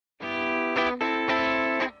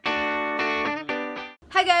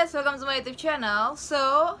Hi guys, welcome to my YouTube channel.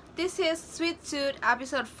 So this is Sweet Tooth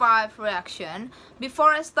episode 5 reaction.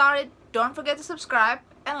 Before I start it, don't forget to subscribe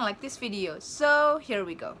and like this video. So here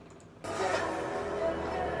we go.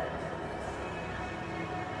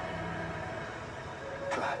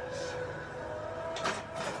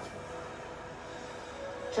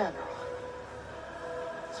 General,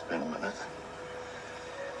 it's been a minute.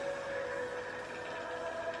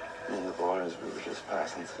 Me and the boys, we were just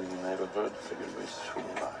passing through the neighborhood, figured we'd swing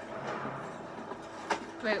by.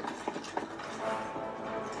 Wait.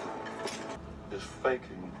 Is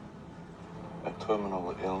faking a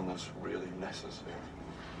terminal illness really necessary?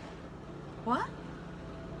 What?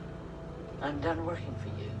 I'm done working for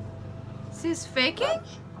you. She's faking?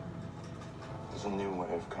 There's a new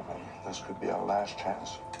wave coming. This could be our last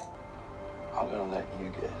chance. I'm gonna let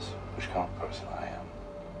you guess which kind of person I am.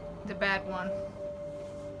 The bad one.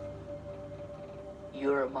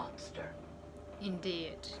 You're a monster.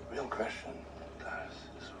 Indeed. The real question, guys,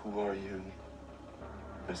 is who are you?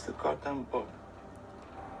 It's the goddamn book.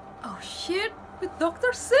 Oh shit, with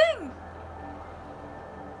Dr. Singh!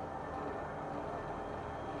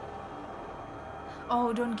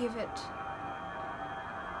 Oh, don't give it.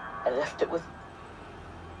 I left it with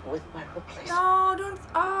my replacement. No, don't.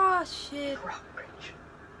 Oh shit. Rockbridge.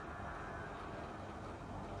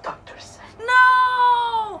 Dr. Singh.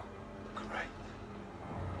 No! Great.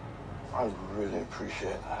 I really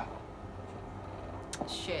appreciate that.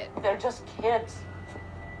 Shit. They're just kids.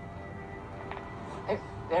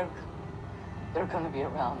 They're gonna be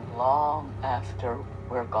around long after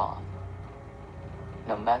we're gone.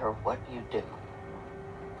 No matter what you do.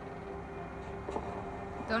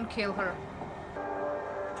 Don't kill her.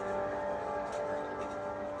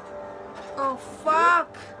 Oh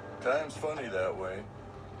fuck! Time's funny that way.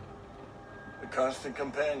 A constant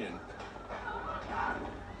companion.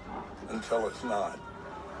 Until it's not.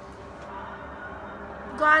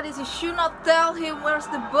 Gladys, you should not tell him where's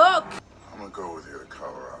the book. I'm gonna go with you to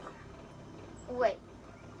Colorado. Wait.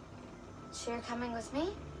 So you're coming with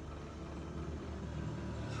me?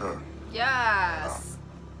 Sure. Yes.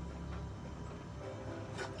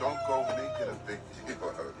 Don't go making a big deal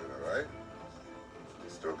out of it, all right? You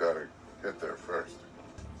still gotta get there first.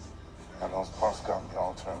 And those punks got me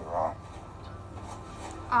all turned around.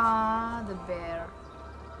 Ah, the bear.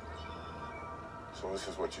 So this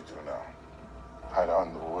is what you do now. Hide out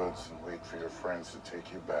in the woods and wait for your friends to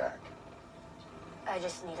take you back. I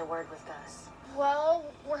just need a word with Gus. Well,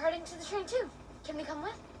 we're heading to the train too. Can we come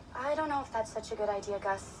with? I don't know if that's such a good idea,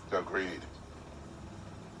 Gus. Agreed.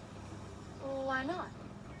 Why not?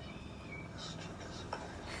 This chick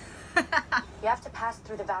is You have to pass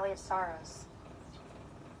through the Valley of Sorrows.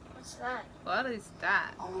 What's that? What is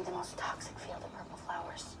that? Only the most toxic field of purple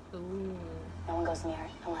flowers. Ooh. No one goes near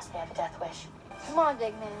it unless they have a death wish. Come on,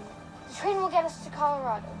 big man. The train will get us to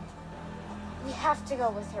Colorado. We have to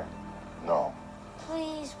go with her. No.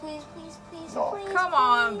 Please, please, please, please, No. please. Come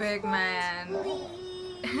on, please, big please, man.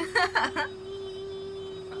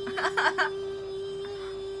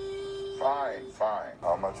 Fine.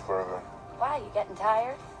 How much further? Why, you getting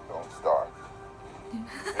tired? Don't start.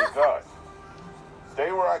 Because.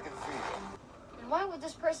 Stay where I can see you. And why would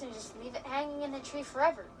this person just leave it hanging in the tree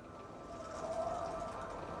forever?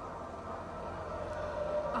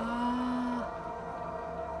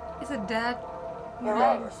 Is it dead? You're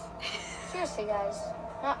right. Seriously, guys.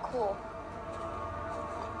 Not cool.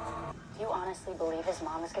 Do you honestly believe his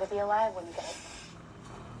mom is going to be alive when you get it?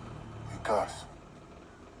 Hey, Gus.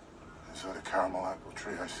 Is that a caramel apple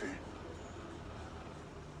tree I see?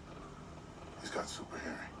 He's got super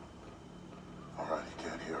hearing. All right, he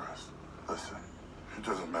can't hear us. Listen, it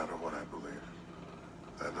doesn't matter what I believe.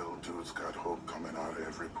 That little dude's got hope coming out of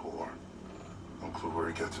every pore. No clue where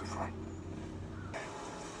he gets it from.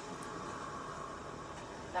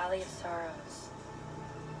 Valley of Sorrows.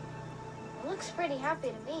 It looks pretty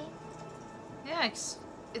happy to me. Yeah, it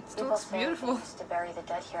People looks say beautiful. they used to bury the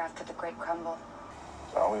dead here after the Great Crumble.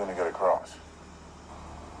 So how are we gonna get across?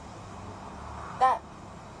 That.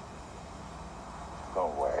 No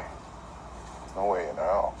way. No way in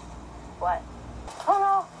hell. What? Oh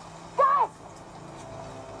no! Guys!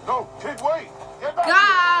 No, kid, wait! Get back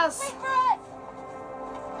Gus! Wait for us!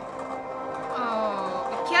 Oh,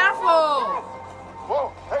 be careful! here!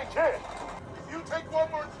 Whoa, hey, kid! If you take one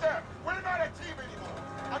more step, we're not a team anymore.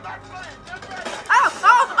 I'm not playing. Get back here! Oh!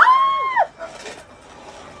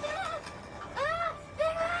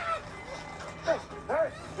 Hey,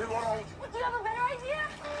 did one hold you? Do you have a better idea?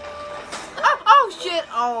 Oh shit!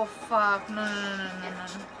 Oh fuck! No.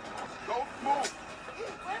 Don't move.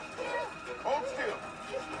 Hold still.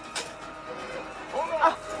 Hold on.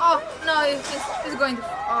 Oh no! he's going to.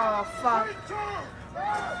 Oh fuck.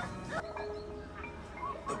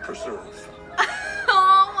 The preserve.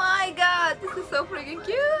 Oh my god, this is so freaking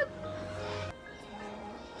cute.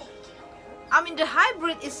 I mean, the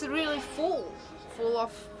hybrid is really full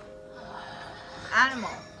of animal.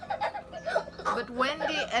 But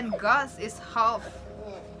Wendy and Gus is half.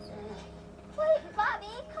 Wait, Bobby,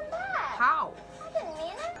 come back. How? I didn't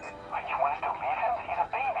mean it. Like you want us to leave him? He's a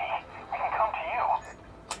baby. We can come to you.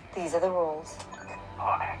 These are the rules.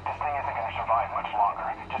 Look, this thing isn't going to survive much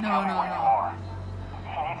longer. Just No, tell me no, where no. you are. He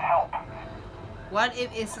needs help. What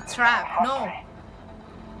if it's a trap? Trust No. me.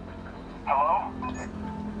 Hello?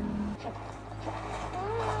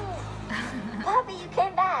 Bobby, you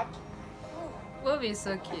came back. Bobby is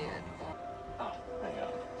so cute. Oh, hang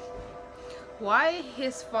on. Why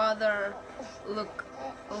his father look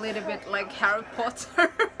a little bit like Harry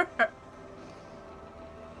Potter?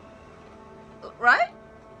 Right?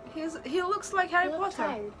 He looks like Harry You look Potter.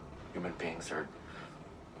 tired. Human beings are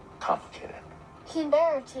complicated. He and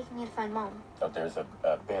Bear are taking me to find Mom. Oh, there's a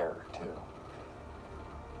bear, too.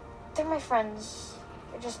 They're my friends.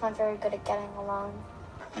 They're just not very good at getting along.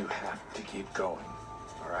 You have to keep going,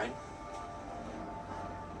 all right?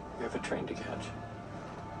 You have a train to catch.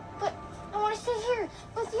 But I want to stay here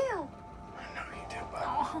with you. I know you do, but I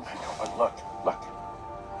know. But look.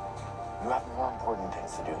 You have more important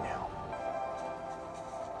things to do now.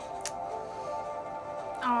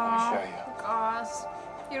 Oh, show you. gosh.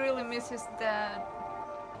 He really misses his dad.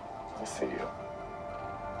 I see you.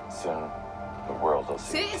 Soon, the world will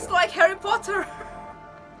see See, you it's too. like Harry Potter.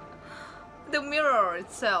 The mirror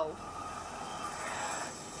itself.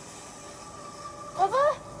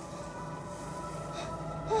 Papa?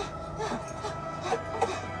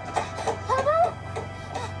 Papa?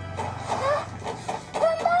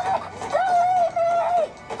 Come back! Don't leave me!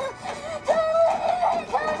 Don't leave me!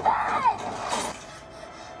 Come back!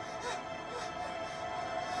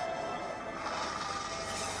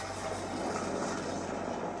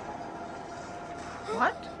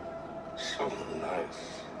 What? So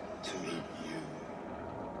nice to meet you,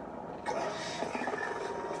 Gus.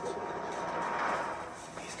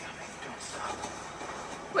 He's coming. Don't stop.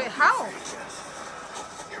 Wait, how?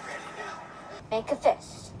 You're ready now. Make a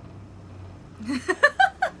fist.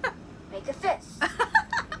 Make a fist.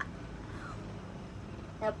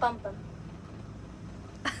 Now bump him.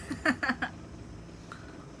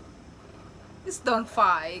 Just don't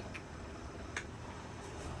fight.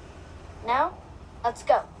 Now, let's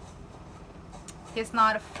go. He's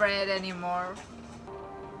not afraid anymore.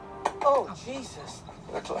 Oh, Jesus.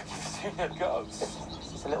 Looks like you've seen a ghost.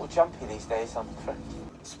 It's a little jumpy these days, I'm afraid.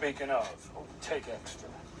 Speaking of, take extra.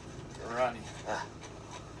 Ronnie.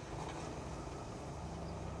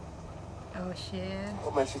 Oh shit.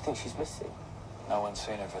 What makes you think she's missing? No one's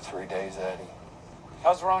seen her for 3 days, Eddie.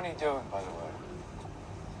 How's Ronnie doing, by the way?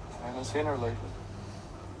 I haven't seen her lately.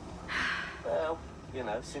 Well, you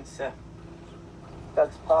know, since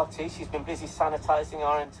Doug's party, she's been busy sanitizing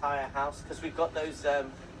our entire house because we've got those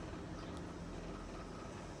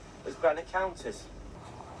granite counters.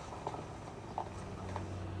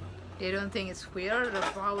 They don't think it's weird the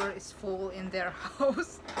flower is full in their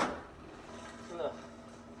house. No.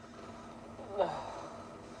 No.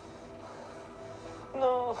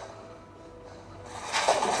 No.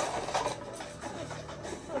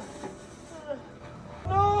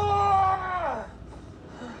 No!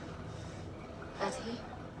 Daddy,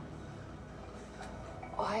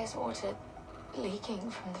 why is water leaking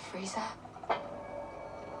from the freezer?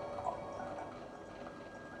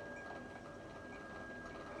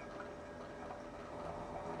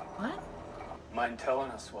 What? Mind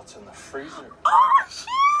telling us what's in the freezer? Oh shit!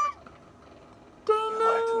 They You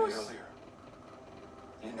lied to know. me earlier.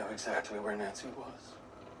 You know exactly where Nancy was.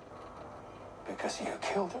 Because you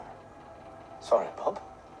killed her. Sorry, Bob.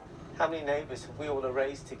 How many neighbors have we all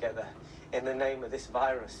erased together in the name of this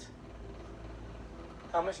virus?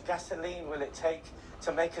 How much gasoline will it take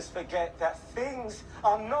to make us forget that things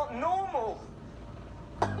are not normal?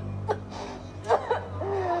 Just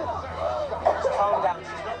calm down.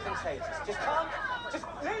 She's not contagious. Just calm. Just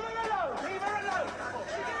leave her alone. Leave her alone.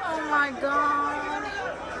 Oh my god.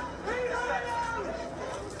 Leave her alone.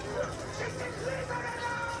 Just leave her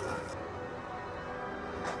alone.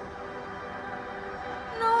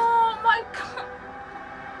 No, my god.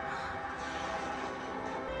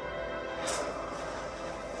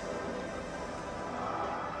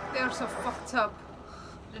 They're so fucked up.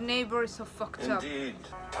 The neighbor is so fucked up. Indeed,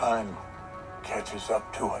 time catches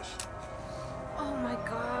up to us. Oh my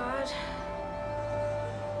god.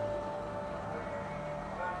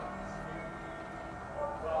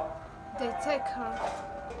 They take her.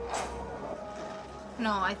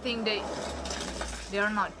 No, I think they are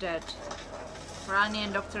not dead. Rani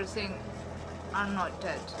and Dr. Singh are not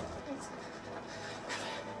dead.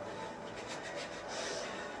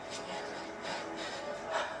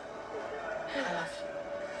 I love you.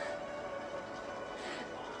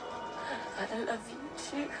 I love you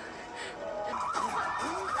too.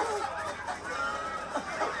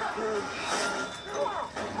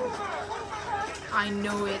 I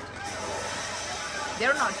knew it.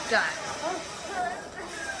 They're not done.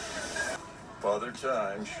 Father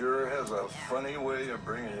Time sure has a funny way of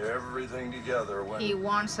bringing everything together when... He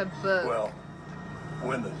wants a book. Well,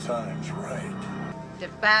 when the time's right. The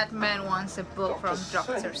Batman wants a book from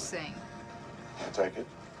Dr. Dr. Singh. I take it.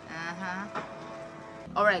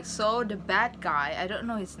 Alright, so the bad guy, I don't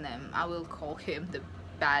know his name, I will call him the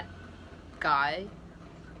bad guy.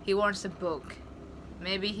 He wants a book.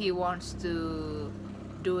 Maybe he wants to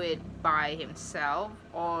do it by himself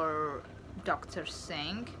or Dr.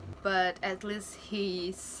 Singh, but at least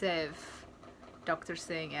he saved Dr.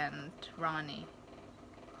 Singh and Rani.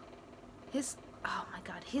 Oh my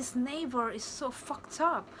god, his neighbor is so fucked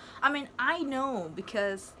up. I mean, I know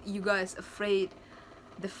because you guys afraid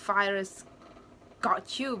the virus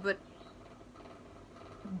got you, but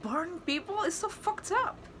burn people is so fucked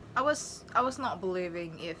up. I was not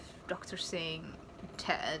believing if Dr. Singh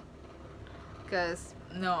dead, because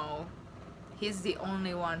no, he's the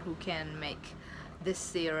only one who can make this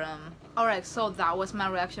serum. Alright, so that was my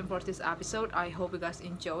reaction for this episode. I hope you guys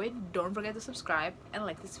enjoyed. Don't forget to subscribe and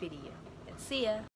like this video. And see ya!